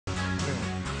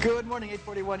Good morning,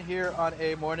 8:41 here on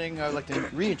A Morning. I'd like to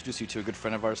reintroduce you to a good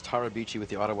friend of ours, Tara Beechey with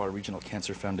the Ottawa Regional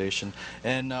Cancer Foundation,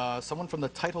 and someone from the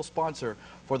title sponsor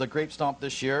for the Grape Stomp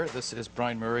this year. This is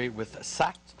Brian Murray with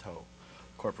Sakto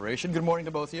Corporation. Good morning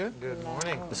to both of you. Good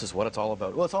morning. This is what it's all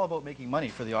about. Well, it's all about making money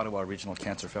for the Ottawa Regional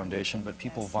Cancer Foundation, but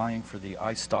people vying for the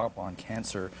I Stop on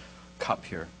Cancer Cup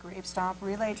here. Grape Stomp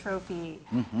Relay Trophy.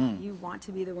 You want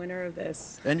to be the winner of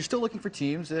this. And you're still looking for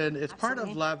teams, and it's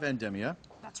Absolutely. part of Vendemmia.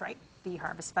 That's right. The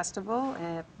Harvest Festival,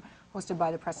 hosted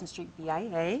by the Presont St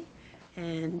BIA.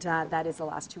 And that is the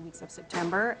last 2 weeks of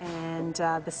September. And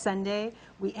the Sunday,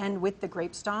 we end with the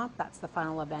Grape Stomp. That's the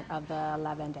final event of the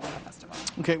Vendemmia Festival.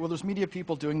 Okay, well, there's media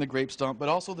people doing the Grape Stomp, but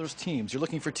also there's teams. You're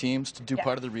looking for teams to do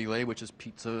part of the relay, which is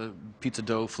pizza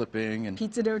dough flipping and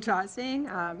pizza dough tossing.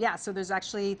 Yeah, so there's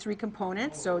actually 3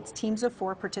 components. So it's teams of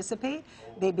 4 participate.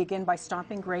 They begin by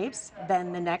stomping grapes.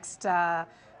 Then the next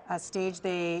stage,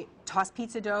 they toss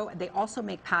pizza dough. They also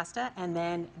make pasta, and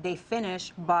then they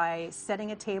finish by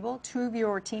setting a table. 2 of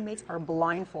your teammates are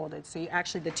blindfolded, so you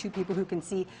actually, the 2 people who can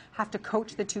see, have to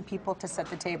coach the 2 people to set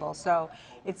the table. So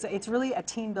it's really a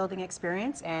team building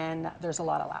experience, and there's a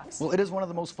lot of laughs. Well, it is one of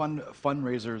the most fun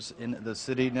fundraisers in the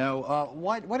city. Now,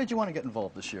 why did you want to get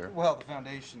involved this year? Well, the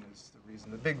foundation is the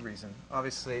reason, the big reason.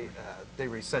 Obviously, they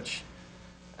raise such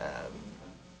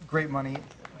great money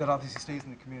that obviously stays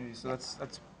in the community. So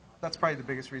that's probably the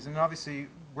biggest reason. And obviously,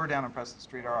 we're down on Preston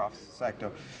Street, our office is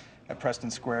Sakto at Preston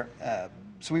Square.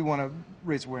 So we want to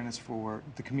raise awareness for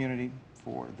the community,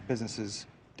 for the businesses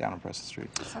down on Preston Street.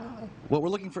 Absolutely. Well, we're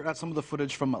looking at some of the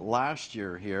footage from last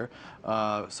year here,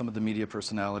 some of the media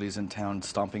personalities in town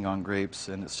stomping on grapes,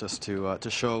 and it's just to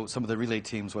show some of the relay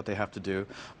teams what they have to do.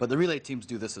 But the relay teams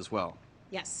do this as well.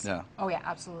 Yes. Yeah. Oh, yeah,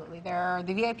 absolutely. The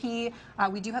VIP,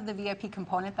 we do have the VIP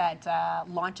component that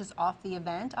launches off the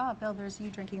event. Oh, Bill, there's you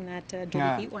drinking that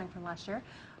Dirty Feet wine from last year.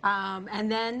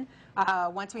 And then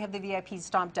once we have the VIP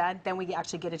stomp done, then we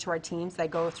actually get it to our teams. They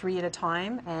go 3 at a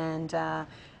time,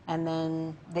 and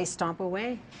then they stomp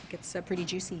away. It gets pretty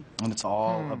juicy. And it's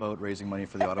all about raising money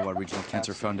for the Ottawa Regional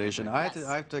Cancer Foundation. I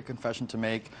have a confession to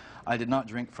make. I did not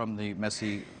drink from the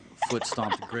messy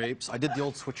foot-stomped grapes. I did the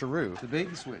old switcheroo. The bait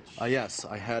and switch. Yes,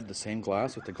 I had the same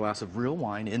glass with the glass of real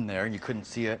wine in there, and you couldn't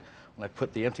see it. When I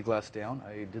put the empty glass down,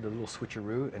 I did a little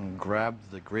switcheroo and grabbed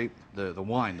the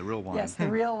wine, the real wine. Yes, the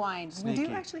real wine. Sneaky. We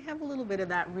do actually have a little bit of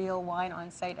that real wine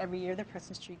on site every year. The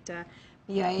Preston Street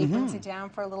BIA brings it down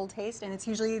for a little taste, and it's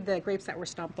usually the grapes that were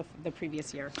stomped the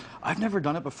previous year. I've never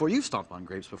done it before. You've stomped on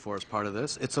grapes before as part of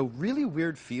this. It's a really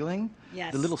weird feeling.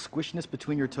 Yes. The little squishiness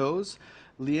between your toes.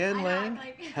 Leanne Lang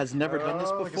has never done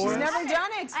this before. She's never done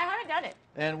it. I haven't done it.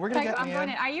 And we're going to get I'm going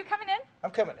in. Leanne. Are you coming in?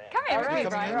 I'm coming in. Come in. All right, coming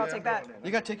Brian, in? I'll take that.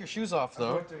 You got to take your shoes off,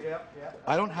 though. Yeah.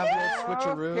 I don't have the old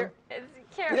switcheroo. Here.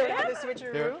 Here. You don't have the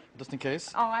switcheroo? Here, just in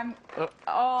case. Oh, I'm.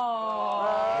 Oh.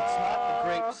 It's not the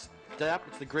grape step,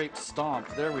 it's the grape stomp.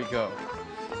 There we go.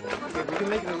 Okay, we can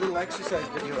make it a little exercise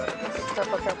video.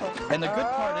 And the good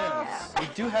part is, we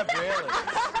do have railings.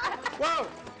 Whoa!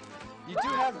 You do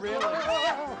have railings.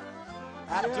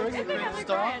 During the grape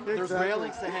stomp, there's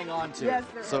railings to hang on to. Yes,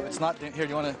 so it's not, here, do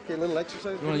you want to... Okay, a little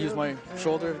exercise You want to use my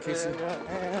shoulder in case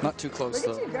not too close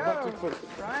Look at you though. Not too go. quick.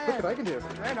 Right. Look what I can do.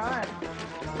 Right on.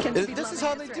 This is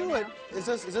how they do it. Is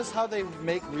this how they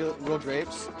make real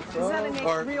grapes? This is how they make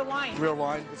Or real wine. Real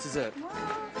wine. This is it.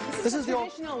 This is the the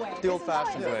traditional way. The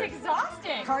old-fashioned This way. is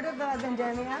exhausting. Part of the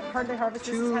Vendemmia, part of the harvest,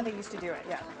 this is how they used to do it,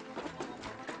 yeah.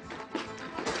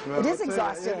 It is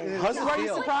exhausting. How's it Are you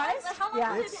feel? surprised? How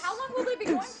long will they be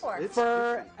going for?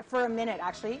 For a minute,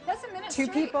 actually. That's a minute 2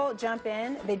 straight. people jump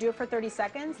in, they do it for 30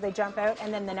 seconds, they jump out,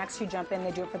 and then the next 2 jump in,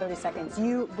 they do it for 30 seconds.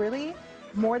 You really,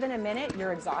 more than a minute,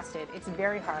 you're exhausted. It's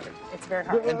very hard. It's very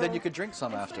hard. And then you could drink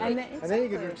some after. And it. then, And then you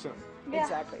can drink some. Yeah.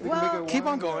 Exactly. We can make Well, a Keep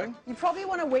wine, on going. you probably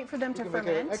want to wait for them to We can make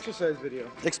an ferment. exercise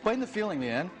video. Explain the feeling,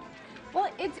 Leanne. Well,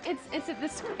 it's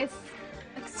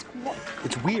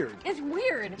weird. It's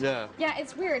weird. Yeah. Yeah,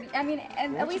 it's weird. I mean,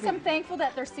 and at least I'm thankful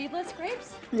that they're seedless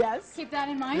grapes. Yes. Keep that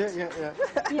in mind. Yeah.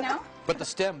 You know. But the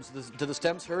stems, do the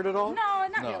stems hurt at all? No,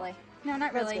 not No. really. No,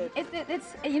 not That's really. good.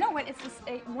 It's you know what? It's this,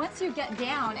 once you get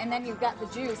down and then you've got the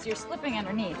juice, you're slipping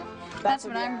underneath. That's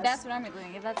what I'm doing. That's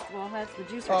the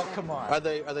juice. Oh, right there. come on. Are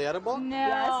they edible? No.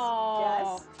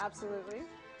 Yes, absolutely.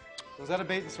 Was that a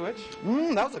bait and switch?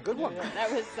 That was a good one.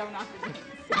 That was so not good.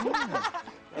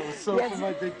 That was so Yes, for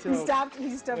my big toe.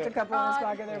 He stuffed a couple in his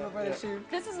pocket there before the shoot.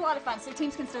 This is a lot of fun, so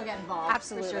teams can still get involved.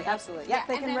 Absolutely, for sure. absolutely. Yeah,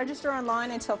 they and can then- register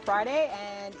online until Friday,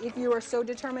 and if you are so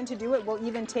determined to do it, we'll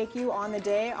even take you on the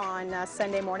day on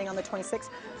Sunday morning on the 26th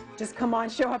just come on,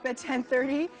 show up at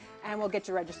 10:30, and we'll get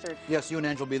you registered. Yes, you and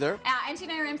Ange will be there. Angie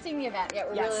and I are emceeing the event. Yeah,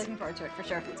 we're really looking forward to it for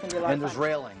sure. It's going to be a lot And of there's fun.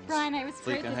 railings. Brian, it was So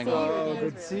you great can to hang see you out. Oh, again.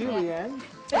 good to see you, Leanne.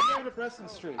 Take care to Preston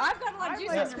Street. I've got a lot of juice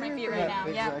under my feet right now.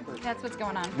 Yeah, exactly. that's what's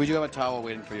going on. We do have a towel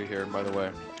waiting for you here, by the way.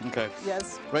 Okay.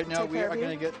 Yes. Right now Take we care are of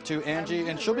going you. to get to Angie,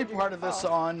 and she'll be part of this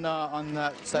on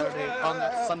that Saturday, on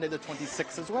that Sunday the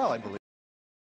 26th as well, I believe.